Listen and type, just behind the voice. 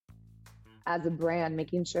as a brand,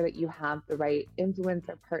 making sure that you have the right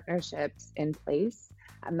influencer partnerships in place.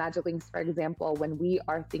 At MagicLinks, for example, when we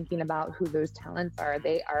are thinking about who those talents are,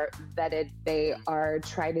 they are vetted, they are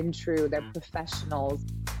tried and true, they're professionals.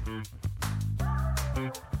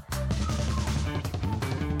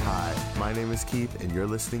 Hi, my name is Keith, and you're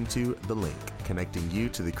listening to The Link, connecting you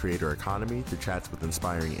to the creator economy through chats with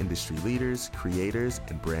inspiring industry leaders, creators,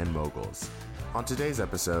 and brand moguls. On today's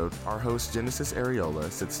episode, our host Genesis Arreola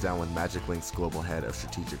sits down with MagicLinks Global Head of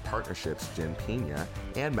Strategic Partnerships, Pina,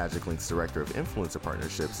 and MagicLinks Director of Influencer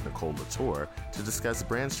Partnerships, Nicole Lauture, to discuss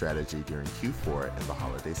brand strategy during Q4 and the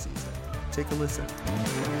holiday season. Take a listen.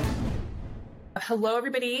 Hello,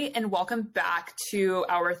 everybody, and welcome back to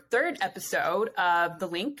our third episode of The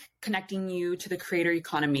Link, connecting you to the creator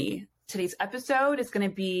economy. Today's episode is going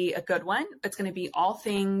to be a good one. It's going to be all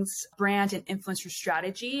things brand and influencer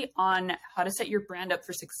strategy on how to set your brand up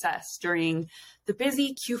for success during the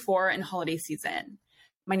busy Q4 and holiday season.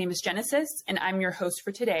 My name is Genesis, and I'm your host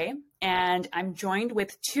for today. And I'm joined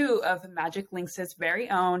with two of MagicLinks' very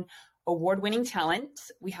own award-winning talent.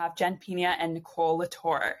 We have Pina and Nicole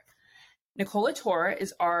Lauture. Nicole Lauture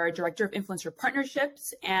is our Director of Influencer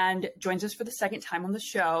Partnerships and joins us for the second time on the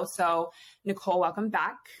show. So Nicole, welcome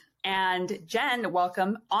back. And Jen,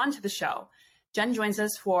 welcome onto the show. Jen joins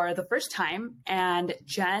us for the first time, and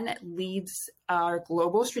Jen leads our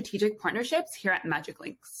global strategic partnerships here at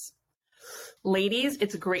MagicLinks. Ladies,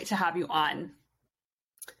 it's great to have you on.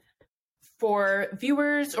 For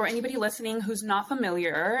viewers or anybody listening who's not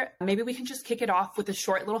familiar, maybe we can just kick it off with a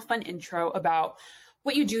short little fun intro about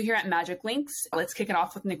what you do here at MagicLinks. Let's kick it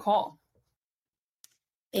off with Nicole.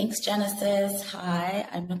 Thanks, Genesis. Hi,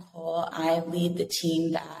 I'm Nicole. I lead the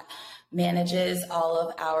team that manages all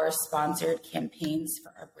of our sponsored campaigns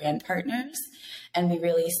for our brand partners. And we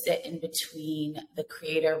really sit in between the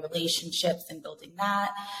creator relationships and building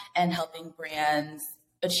that and helping brands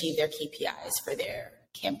achieve their KPIs for their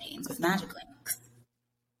campaigns with MagicLinks.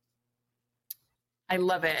 I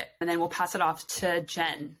love it. And then we'll pass it off to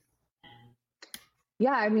Jen.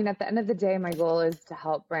 Yeah, I mean, at the end of the day, my goal is to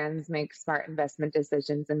help brands make smart investment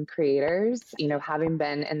decisions in creators. You know, having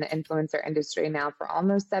been in the influencer industry now for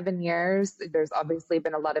almost 7 years, there's obviously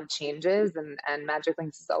been a lot of changes, and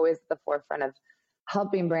MagicLinks is always at the forefront of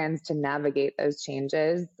helping brands to navigate those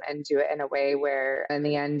changes and do it in a way where in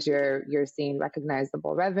the end you're seeing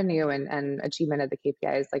recognizable revenue and achievement of the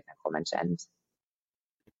KPIs like Nicole mentioned.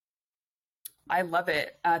 I love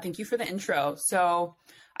it. Thank you for the intro. So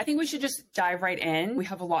I think we should just dive right in. We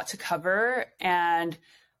have a lot to cover, and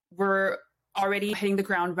we're already hitting the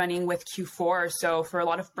ground running with Q4. So for a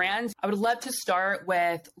lot of brands, I would love to start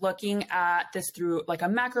with looking at this through like a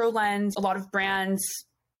macro lens. A lot of brands,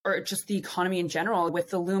 or just the economy in general, with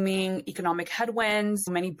the looming economic headwinds,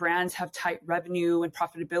 many brands have tight revenue and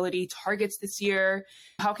profitability targets this year.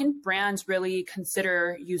 How can brands really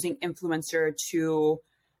consider using influencer to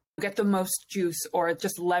get the most juice or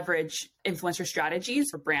just leverage influencer strategies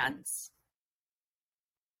for brands?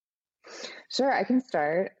 Sure, I can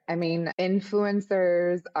start. I mean,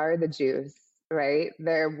 influencers are the juice, right?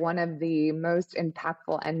 They're one of the most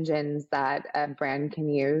impactful engines that a brand can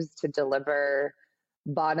use to deliver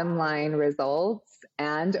bottom line results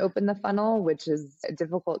and open the funnel, which is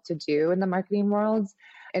difficult to do in the marketing world.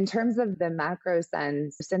 In terms of the macro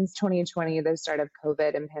sense, since 2020, the start of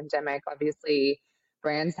COVID and pandemic, obviously,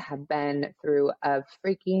 brands have been through a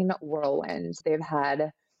freaking whirlwind. They've had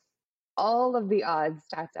all of the odds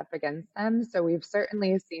stacked up against them. So we've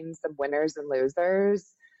certainly seen some winners and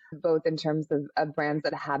losers, both in terms of brands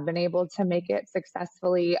that have been able to make it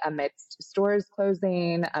successfully amidst stores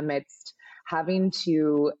closing, amidst having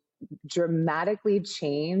to dramatically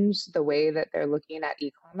change the way that they're looking at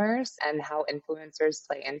e-commerce and how influencers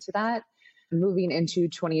play into that. Moving into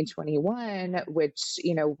 2021, which,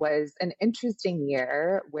 was an interesting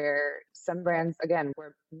year where some brands, again,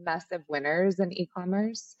 were massive winners in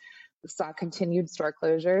e-commerce, saw continued store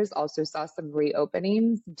closures, also saw some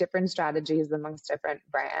reopenings, different strategies amongst different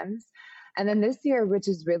brands. And then this year, which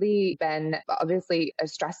has really been obviously a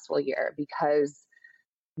stressful year because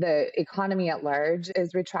the economy at large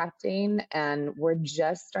is retracting and we're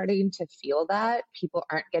just starting to feel that. People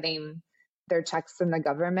aren't getting their checks from the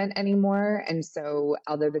government anymore. And so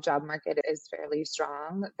although the job market is fairly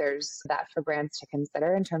strong, there's that for brands to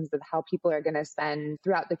consider in terms of how people are going to spend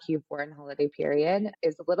throughout the Q4 and holiday period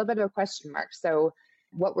is a little bit of a question mark. So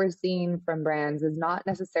what we're seeing from brands is not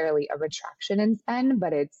necessarily a retraction in spend,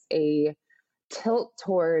 but it's a tilt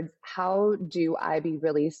towards how do I be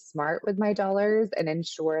really smart with my dollars and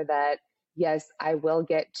ensure that yes, I will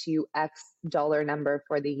get to X dollar number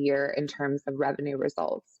for the year in terms of revenue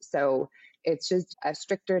results. So It's just a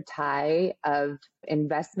stricter tie of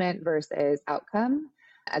investment versus outcome,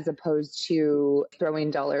 as opposed to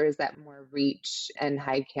throwing dollars at more reach and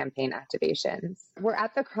high campaign activations. We're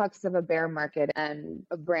at the crux of a bear market, and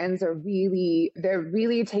brands are they're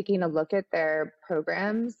really taking a look at their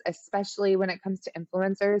programs, especially when it comes to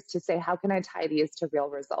influencers, to say, how can I tie these to real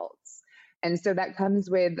results? And so that comes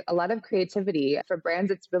with a lot of creativity. For brands,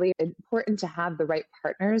 it's really important to have the right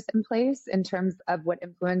partners in place in terms of what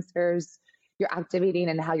influencers you're activating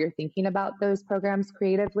and how you're thinking about those programs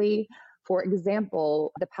creatively. For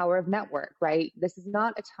example, the power of network, right? This is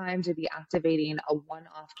not a time to be activating a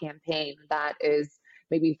one-off campaign that is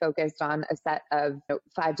maybe focused on a set of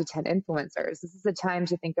 5 to 10 influencers. This is a time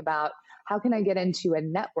to think about, how can I get into a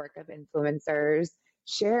network of influencers,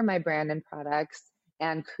 share my brand and products,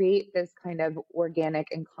 and create this kind of organic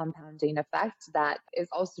and compounding effect that is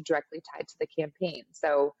also directly tied to the campaign.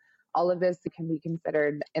 So all of this can be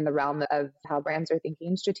considered in the realm of how brands are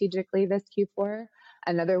thinking strategically this Q4.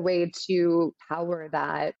 Another way to power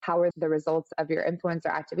the results of your influencer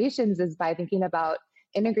activations is by thinking about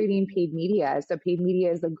integrating paid media. So paid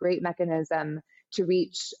media is a great mechanism to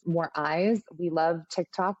reach more eyes. We love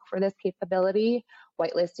TikTok for this capability.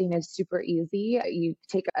 Whitelisting is super easy. You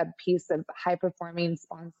take a piece of high performing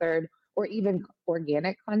sponsored or even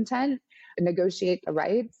organic content, negotiate the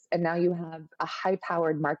rights, and now you have a high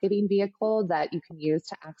powered marketing vehicle that you can use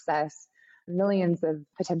to access millions of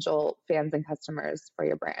potential fans and customers for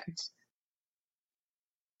your brand.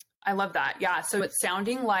 I love that. Yeah. So it's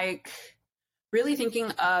sounding like really thinking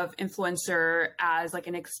of influencer as like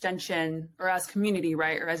an extension, or as community,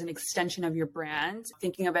 right? Or as an extension of your brand,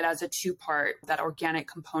 thinking of it as a two-part, that organic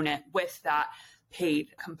component with that paid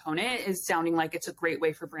component is sounding like it's a great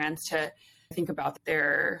way for brands to think about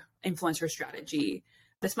their influencer strategy.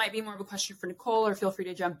 This might be more of a question for Nicole, or feel free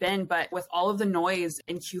to jump in, but with all of the noise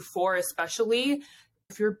in Q4, especially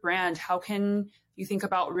if you're a brand, how can you think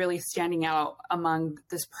about really standing out among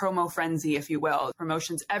this promo frenzy, if you will,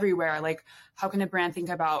 promotions everywhere? Like, how can a brand think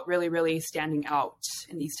about really, really standing out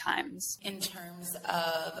in these times? In terms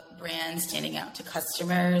of brands standing out to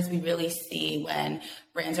customers, we really see when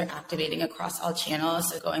brands are activating across all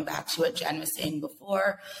channels. So going back to what Jen was saying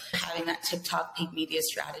before, having that TikTok paid media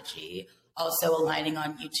strategy, also aligning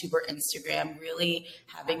on YouTube or Instagram, really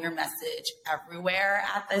having your message everywhere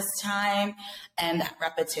at this time. And that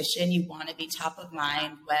repetition, you want to be top of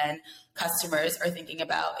mind when customers are thinking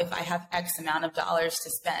about, if I have X amount of dollars to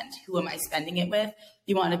spend, who am I spending it with?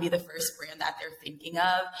 You want to be the first brand that they're thinking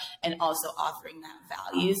of, and also offering that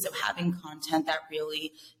value. So having content that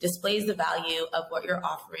really displays the value of what you're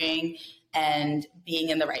offering and being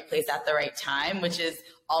in the right place at the right time, which is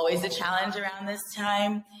always a challenge around this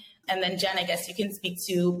time. And then Jen, I guess you can speak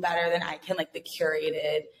to better than I can, like the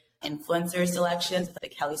curated influencer selections, like the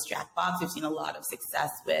Kelly Strack box. We've seen a lot of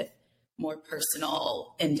success with more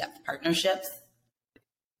personal, in-depth partnerships.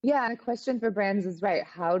 Yeah, and a question for brands is, right,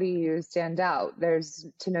 how do you stand out? There's,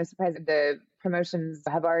 to no surprise, the promotions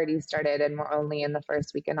have already started and we're only in the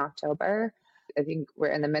first week in October. I think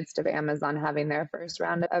we're in the midst of Amazon having their first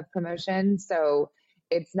round of promotion. So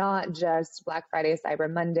it's not just Black Friday, Cyber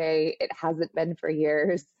Monday. It hasn't been for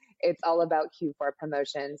years. It's all about Q4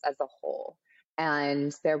 promotions as a whole.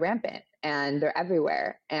 And they're rampant and they're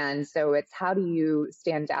everywhere. And so it's, how do you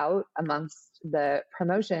stand out amongst the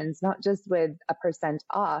promotions, not just with a %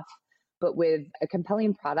 off, but with a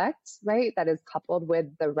compelling product, right? That is coupled with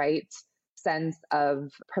the right sense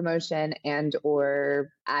of promotion and or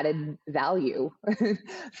added value.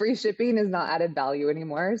 Free shipping is not added value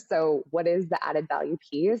anymore. So what is the added value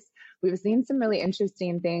piece? We've seen some really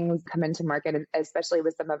interesting things come into market, especially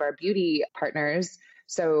with some of our beauty partners.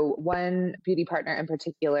 So one beauty partner in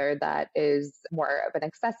particular that is more of an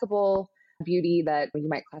accessible beauty that you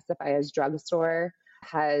might classify as drugstore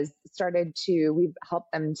has started to, we've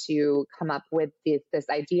helped them to come up with this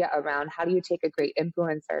idea around, how do you take a great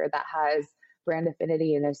influencer that has brand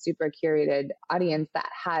affinity and a super curated audience that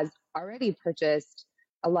has already purchased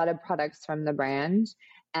a lot of products from the brand,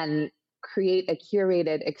 and create a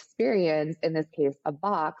curated experience, in this case, a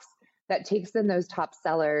box that takes in those top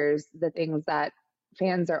sellers, the things that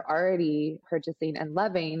fans are already purchasing and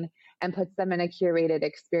loving, and puts them in a curated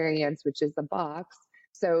experience, which is the box.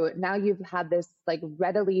 So now you've had this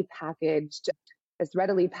readily packaged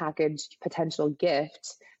potential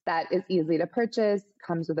gift that is easy to purchase,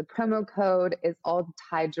 comes with a promo code, is all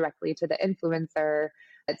tied directly to the influencer.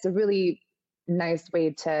 It's a really nice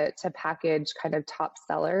way to package kind of top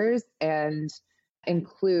sellers and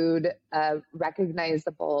include a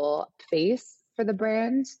recognizable face for the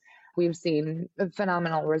brand. we've seen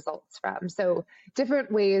phenomenal results from. So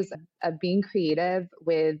different ways of being creative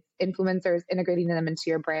with influencers, integrating them into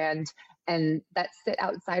your brand, and that sit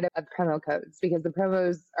outside of promo codes, because the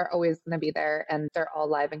promos are always going to be there and they're all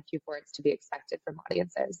live in Q4. It's to be expected from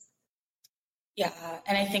audiences. Yeah.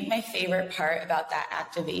 And I think my favorite part about that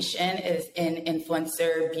activation is in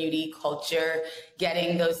influencer beauty culture,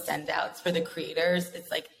 getting those send outs for the creators. It's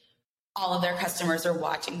like all of their customers are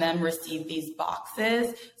watching them receive these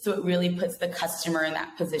boxes. So it really puts the customer in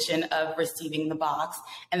that position of receiving the box.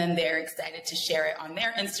 And then they're excited to share it on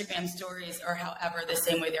their Instagram stories or however, the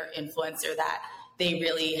same way their influencer that they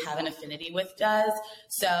really have an affinity with does.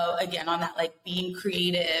 So again, on that, like being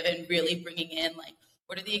creative and really bringing in like,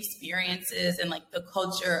 what are the experiences and like the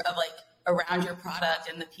culture of like around your product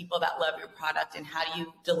and the people that love your product, and how do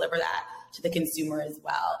you deliver that to the consumer as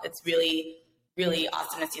well? It's really, really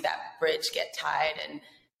awesome to see that bridge get tied. And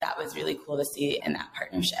that was really cool to see in that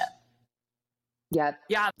partnership. Yeah.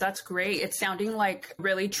 Yeah, that's great. It's sounding like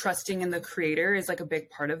really trusting in the creator is like a big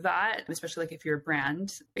part of that, especially like if you're a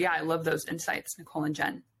brand. But yeah, I love those insights, Nicole and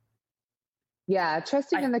Jen. Yeah,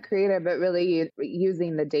 trusting in the creator, but really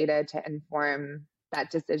using the data to inform that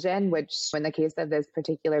decision, which in the case of this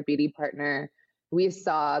particular beauty partner, we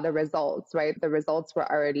saw the results, right? The results were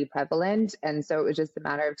already prevalent. And so it was just a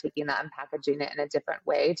matter of taking that and packaging it in a different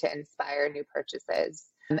way to inspire new purchases.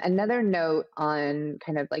 Another note on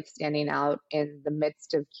kind of like standing out in the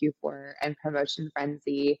midst of Q4 and promotion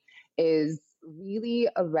frenzy is really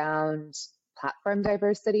around platform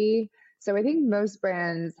diversity. So I think most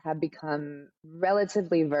brands have become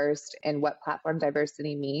relatively versed in what platform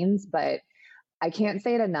diversity means, but I can't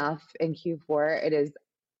say it enough. In Q4, it is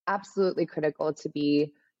absolutely critical to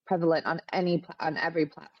be prevalent on every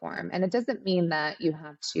platform. And it doesn't mean that you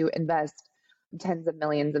have to invest tens of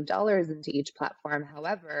millions of dollars into each platform.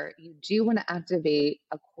 However, you do want to activate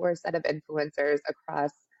a core set of influencers across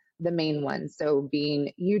the main ones. So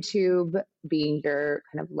being YouTube, being your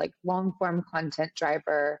kind of like long form content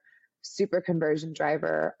driver, super conversion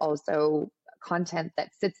driver, also content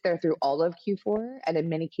that sits there through all of Q4 and in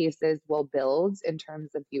many cases will build in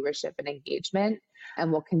terms of viewership and engagement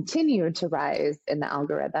and will continue to rise in the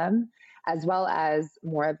algorithm, as well as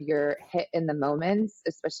more of your hit in the moments,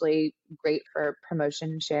 especially great for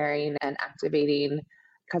promotion sharing and activating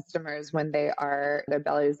customers when their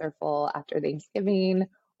bellies are full after Thanksgiving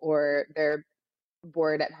or they're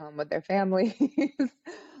bored at home with their families,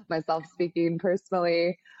 myself speaking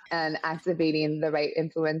personally, and activating the right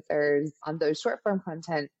influencers on those short form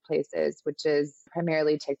content places, which is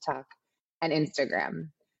primarily TikTok and Instagram.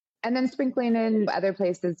 And then sprinkling in other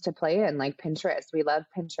places to play in, like Pinterest. We love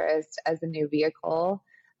Pinterest as a new vehicle.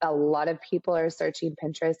 A lot of people are searching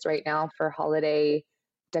Pinterest right now for holiday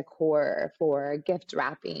decor, for gift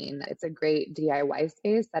wrapping. It's a great DIY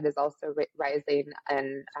space that is also rising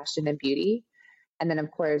in fashion and beauty. And then,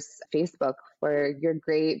 of course, Facebook for your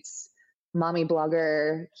great mommy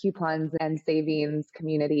blogger coupons and savings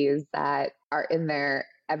communities that are in there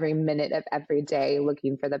every minute of every day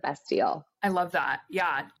looking for the best deal. I love that.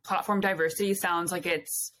 Yeah. Platform diversity sounds like it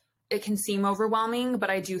can seem overwhelming, but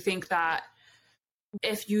I do think that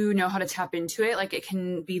if you know how to tap into it, like it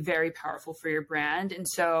can be very powerful for your brand. And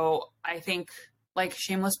so I think, like,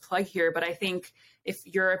 shameless plug here, but I think if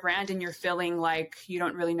you're a brand and you're feeling like you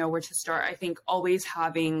don't really know where to start, I think always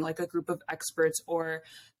having like a group of experts or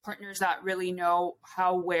partners that really know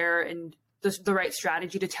how, where, and the right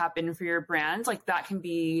strategy to tap in for your brand, like that can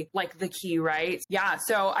be like the key, right? Yeah.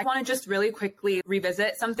 So I want to just really quickly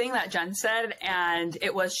revisit something that Jen said, and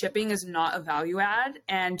it was shipping is not a value add.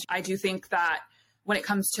 And I do think that when it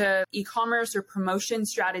comes to e-commerce or promotion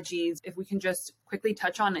strategies, if we can just quickly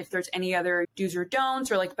touch on if there's any other do's or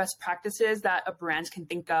don'ts or like best practices that a brand can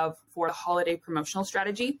think of for a holiday promotional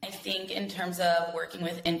strategy. I think in terms of working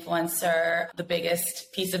with influencer, the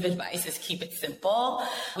biggest piece of advice is keep it simple.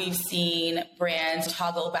 We've seen brands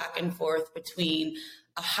toggle back and forth between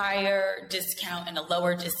a higher discount and a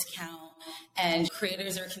lower discount, and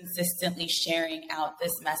creators are consistently sharing out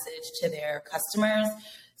this message to their customers.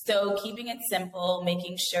 So keeping it simple,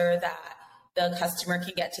 making sure that the customer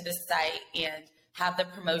can get to the site and have the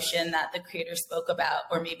promotion that the creator spoke about,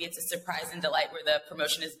 or maybe it's a surprise and delight where the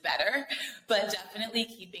promotion is better, but definitely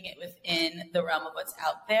keeping it within the realm of what's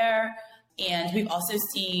out there. And we've also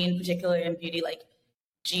seen, particularly in beauty, like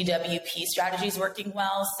GWP strategies working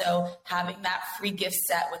well. So having that free gift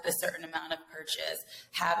set with a certain amount of purchase,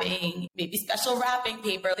 having maybe special wrapping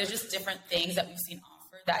paper. There's just different things that we've seen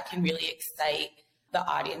offered that can really excite the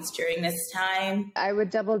audience during this time. I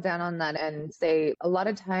would double down on that and say a lot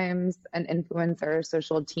of times an influencer or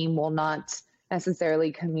social team will not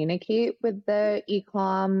necessarily communicate with the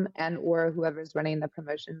e-com and or whoever's running the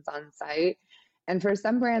promotions on site. And for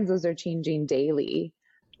some brands, those are changing daily,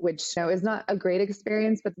 which is not a great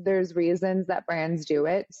experience, but there's reasons that brands do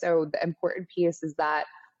it. So the important piece is that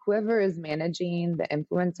whoever is managing the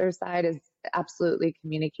influencer side is absolutely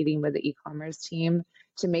communicating with the e-commerce team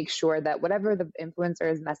to make sure that whatever the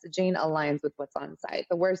influencer is messaging aligns with what's on site.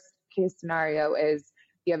 The worst case scenario is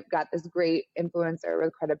you've got this great influencer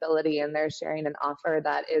with credibility and they're sharing an offer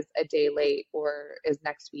that is a day late or is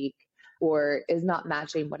next week or is not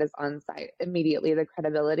matching what is on site. Immediately the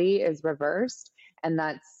credibility is reversed, and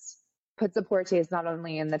that's puts a poor taste not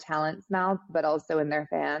only in the talent's mouth, but also in their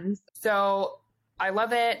fans. So I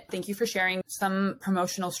love it. Thank you for sharing some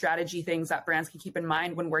promotional strategy things that brands can keep in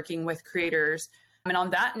mind when working with creators. And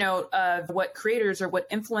on that note of what creators or what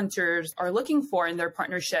influencers are looking for in their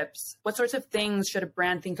partnerships, what sorts of things should a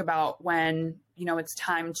brand think about when, it's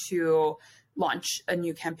time to launch a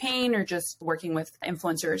new campaign or just working with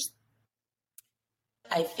influencers?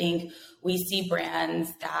 I think we see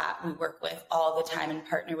brands that we work with all the time and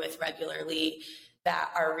partner with regularly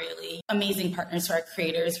that are really amazing partners for our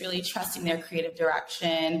creators, really trusting their creative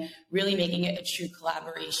direction, really making it a true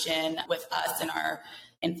collaboration with us and our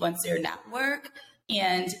influencer network.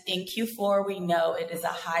 And in Q4, we know it is a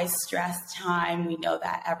high stress time. We know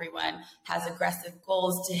that everyone has aggressive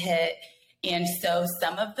goals to hit. And so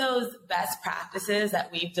some of those best practices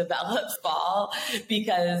that we've developed fall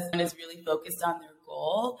because it is really focused on their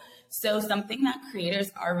goal. So something that creators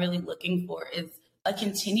are really looking for is a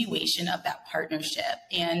continuation of that partnership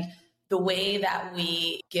and the way that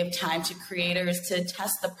we give time to creators to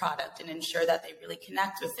test the product and ensure that they really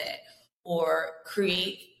connect with it or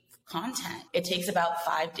create content. It takes about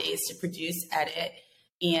 5 days to produce, edit,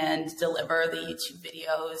 and deliver the YouTube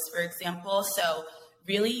videos, for example. So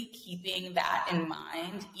really keeping that in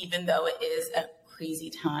mind, even though it is a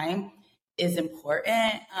crazy time, is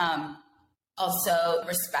important. Also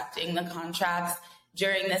respecting the contracts.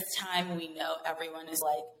 During this time, we know everyone is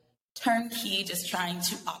like turnkey, just trying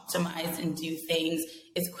to optimize and do things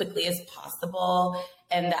as quickly as possible.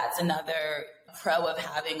 And that's another pro of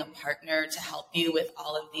having a partner to help you with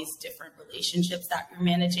all of these different relationships that you're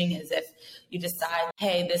managing is if you decide,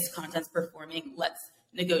 hey, this content's performing, let's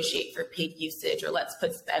negotiate for paid usage or let's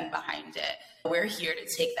put spend behind it. We're here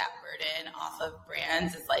to take that burden off of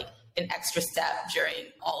brands. It's like an extra step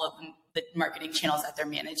during all of the marketing channels that they're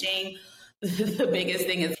managing. The biggest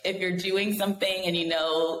thing is if you're doing something and you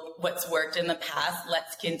know what's worked in the past,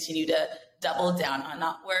 let's continue to double down on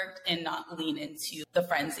what worked and not lean into the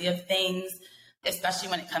frenzy of things, especially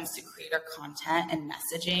when it comes to creator content and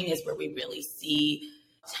messaging is where we really see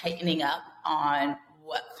tightening up on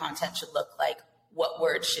what content should look like, what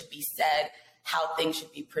words should be said, how things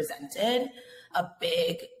should be presented. A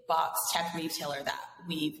big box tech retailer that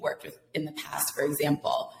we've worked with in the past, for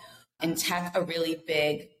example, in tech, a really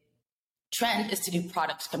big trend is to do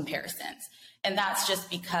product comparisons. And that's just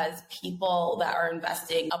because people that are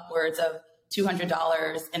investing upwards of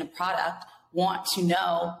 $200 in a product want to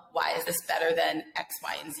know, why is this better than X,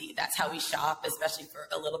 Y, and Z? That's how we shop, especially for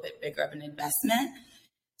a little bit bigger of an investment.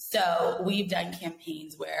 So we've done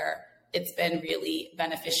campaigns where it's been really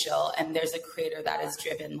beneficial. And there's a creator that has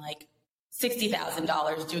driven like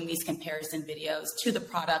 $60,000 doing these comparison videos to the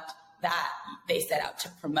product that they set out to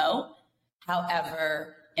promote.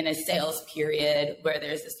 However, in a sales period where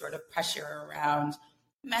there's this sort of pressure around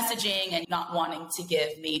messaging and not wanting to give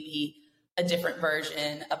maybe a different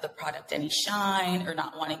version of the product any shine or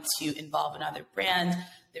not wanting to involve another brand,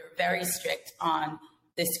 they were very strict on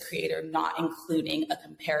this creator not including a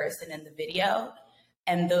comparison in the video.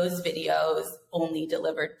 And those videos only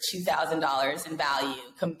delivered $2,000 in value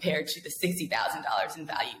compared to the $60,000 in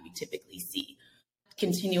value we typically see.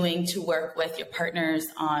 Continuing to work with your partners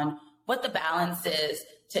on what the balance is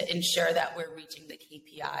to ensure that we're reaching the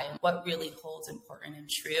KPI and what really holds important and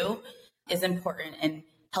true is important in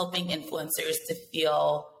helping influencers to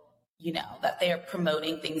feel, that they are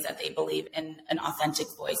promoting things that they believe in an authentic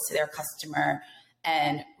voice to their customer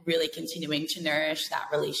and really continuing to nourish that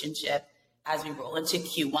relationship as we roll into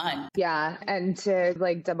Q1. Yeah. And to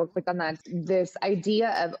double click on that, this idea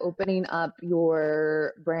of opening up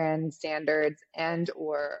your brand standards and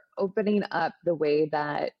or opening up the way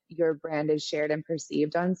that your brand is shared and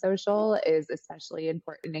perceived on social is especially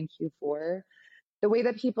important in Q4. The way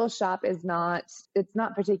that people shop it's not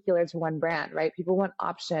particular to one brand, right? People want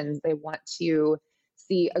options. They want to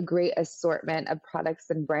see a great assortment of products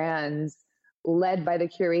and brands led by the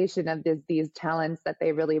curation of these talents that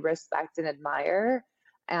they really respect and admire.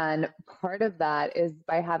 And part of that is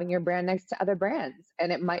by having your brand next to other brands.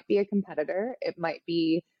 And it might be a competitor. It might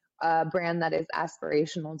be a brand that is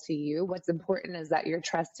aspirational to you, what's important is that you're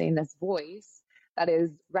trusting this voice that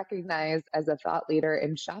is recognized as a thought leader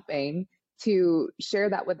in shopping to share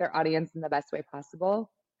that with their audience in the best way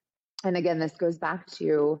possible. And again, this goes back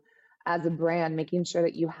to, as a brand, making sure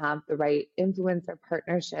that you have the right influencer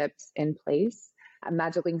partnerships in place. At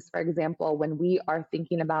MagicLinks, for example, when we are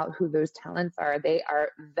thinking about who those talents are, they are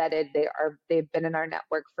vetted. They've been in our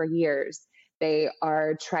network for years. They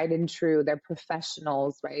are tried and true. They're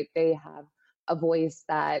professionals, right? They have a voice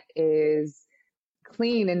that is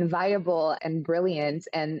clean and viable and brilliant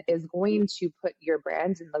and is going to put your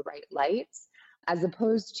brand in the right light, as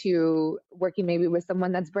opposed to working maybe with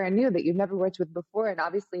someone that's brand new that you've never worked with before. And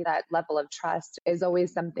obviously that level of trust is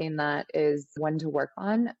always something that is one to work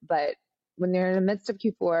on. But when you're in the midst of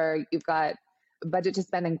Q4, you've got a budget to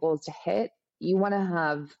spend and goals to hit, you want to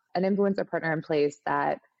have an influencer partner in place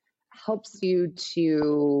that helps you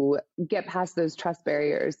to get past those trust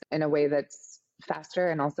barriers in a way that's faster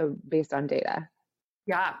and also based on data.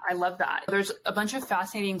 Yeah, I love that. There's a bunch of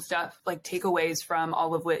fascinating stuff, like takeaways from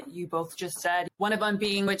all of what you both just said. One of them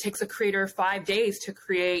being it takes a creator 5 days to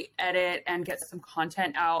create, edit, and get some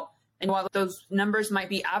content out. And while those numbers might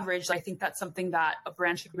be average, I think that's something that a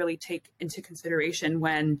brand should really take into consideration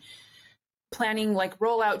when planning like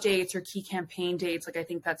rollout dates or key campaign dates. Like, I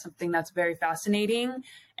think that's something that's very fascinating.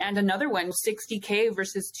 And another one, 60K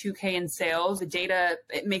versus 2K in sales. The data,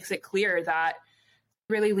 it makes it clear that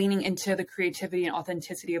really leaning into the creativity and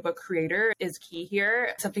authenticity of a creator is key here,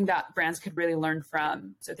 something that brands could really learn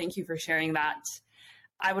from. So thank you for sharing that.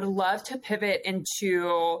 I would love to pivot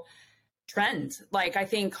into trends. Like, I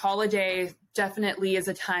think holiday definitely is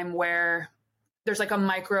a time where there's like a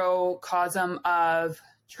microcosm of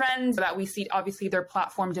trends that we see. Obviously, they're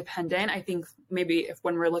platform dependent. I think maybe if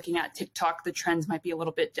when we're looking at TikTok, the trends might be a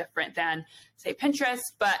little bit different than, say, Pinterest.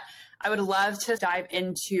 But I would love to dive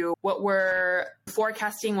into what we're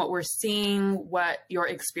forecasting, what we're seeing, what your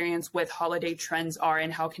experience with holiday trends are,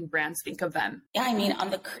 and how can brands think of them? Yeah, I mean, on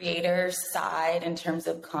the creator side, in terms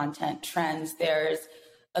of content trends, there's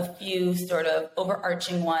a few sort of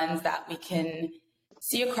overarching ones that we can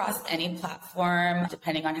see across any platform,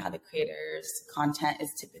 depending on how the creator's content is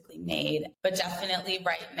typically made. But definitely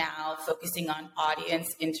right now, focusing on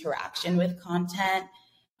audience interaction with content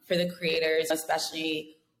for the creators,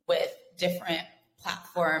 especially with different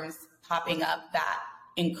platforms popping up that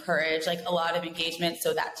encourage like a lot of engagement.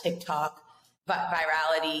 So that TikTok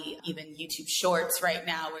virality, even YouTube Shorts right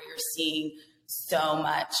now, where you're seeing so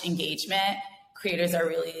much engagement, creators are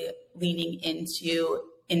really leaning into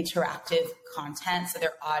interactive content. So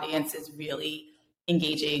their audience is really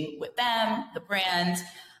engaging with them, the brand,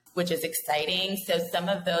 which is exciting. So some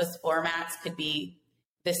of those formats could be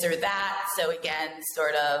this or that. So again,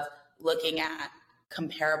 sort of looking at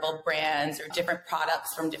comparable brands or different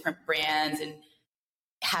products from different brands and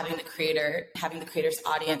having the creator's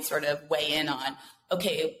audience sort of weigh in on,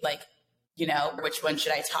 okay, like, you know, which one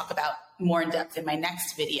should I talk about more in depth in my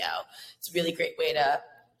next video? It's a really great way to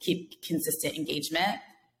keep consistent engagement.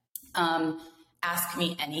 Ask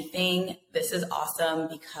me anything. This is awesome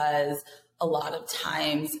because a lot of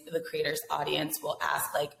times the creator's audience will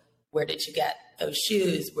ask, like, where did you get those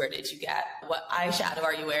shoes? Where did you get, what eyeshadow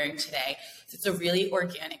are you wearing today? So it's a really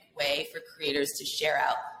organic way for creators to share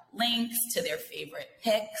out links to their favorite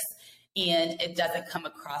picks. And it doesn't come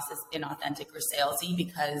across as inauthentic or salesy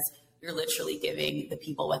because you're literally giving the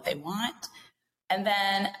people what they want. And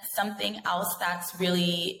then something else that's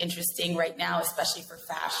really interesting right now, especially for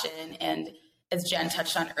fashion, and as Jen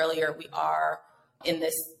touched on earlier, we are in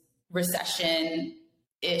this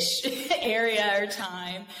recession-ish area or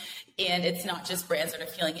time, and it's not just brands that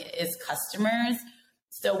are feeling it, it's customers.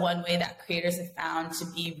 So one way that creators have found to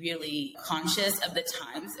be really conscious of the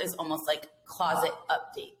times is almost like closet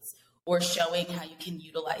updates or showing how you can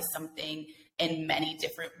utilize something in many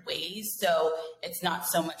different ways. So it's not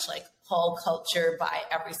so much like haul culture, buy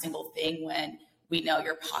every single thing when we know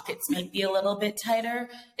your pockets might be a little bit tighter.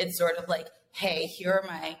 It's sort of like, hey, here are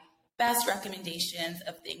my best recommendations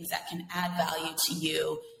of things that can add value to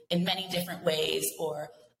you in many different ways, or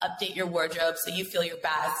update your wardrobe so you feel your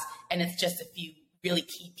best. And it's just a few really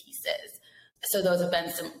key pieces. So those have been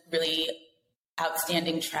some really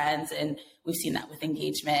outstanding trends, and we've seen that with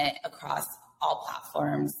engagement across all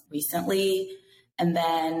platforms recently. And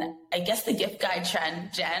then I guess the gift guide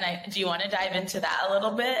trend, Jen, do you want to dive into that a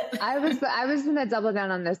little bit? I was going to double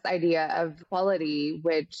down on this idea of quality,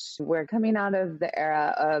 which we're coming out of the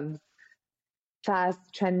era of fast,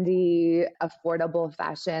 trendy, affordable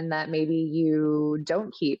fashion that maybe you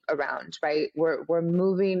don't keep around, right? We're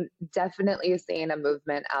moving, definitely seeing a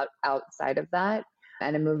movement outside of that.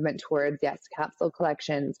 and a movement towards, yes, capsule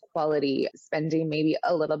collections, quality, spending maybe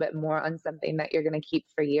a little bit more on something that you're going to keep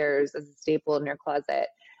for years as a staple in your closet.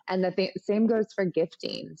 And the same goes for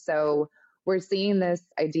gifting. So we're seeing this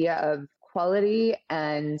idea of quality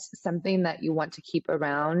and something that you want to keep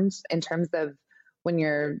around in terms of when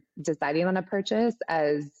you're deciding on a purchase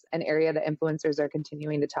as an area that influencers are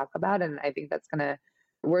continuing to talk about. And I think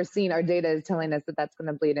we're seeing our data is telling us that that's going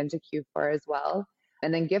to bleed into Q4 as well.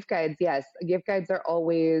 And then gift guides, yes, gift guides are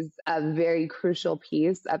always a very crucial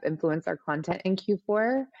piece of influencer content in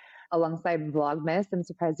Q4 alongside Vlogmas. I'm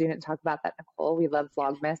surprised you didn't talk about that, Nicole. We love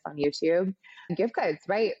Vlogmas on YouTube. Gift guides,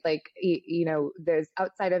 right? Like, there's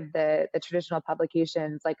outside of the traditional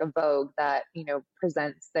publications like a Vogue that,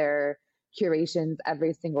 presents their curations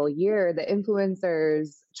every single year, the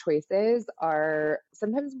influencers' choices are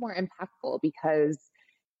sometimes more impactful because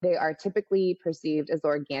they are typically perceived as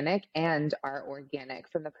organic and are organic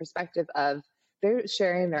from the perspective of they're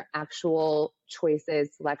sharing their actual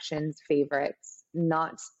choices, selections, favorites,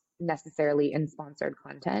 not necessarily in sponsored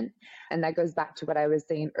content. And that goes back to what I was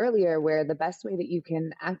saying earlier, where the best way that you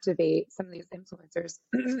can activate some of these influencers,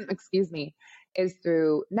 is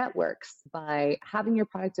through networks, by having your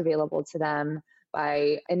product available to them,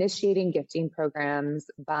 by initiating gifting programs,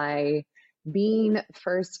 by being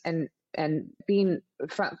first and being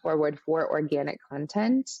front forward for organic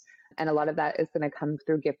content. And a lot of that is going to come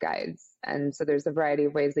through gift guides. And so there's a variety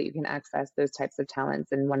of ways that you can access those types of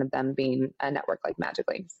talents, and one of them being a network like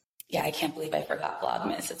MagicLinks. Yeah, I can't believe I forgot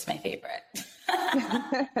Vlogmas. It's my favorite.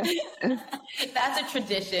 That's a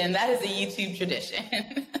tradition. That is a YouTube tradition.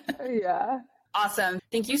 Yeah. Awesome.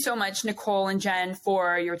 Thank you so much, Nicole and Jen,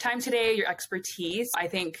 for your time today, your expertise. I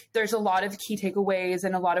think there's a lot of key takeaways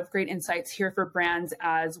and a lot of great insights here for brands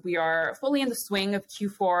as we are fully in the swing of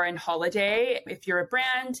Q4 and holiday. If you're a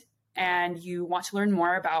brand and you want to learn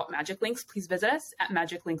more about MagicLinks, please visit us at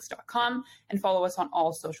magiclinks.com and follow us on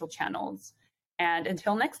all social channels. And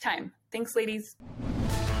until next time, thanks, ladies.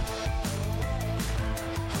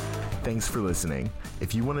 Thanks for listening.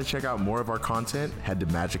 If you want to check out more of our content, head to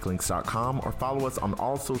magiclinks.com or follow us on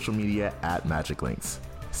all social media at MagicLinks.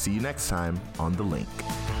 See you next time on The Link.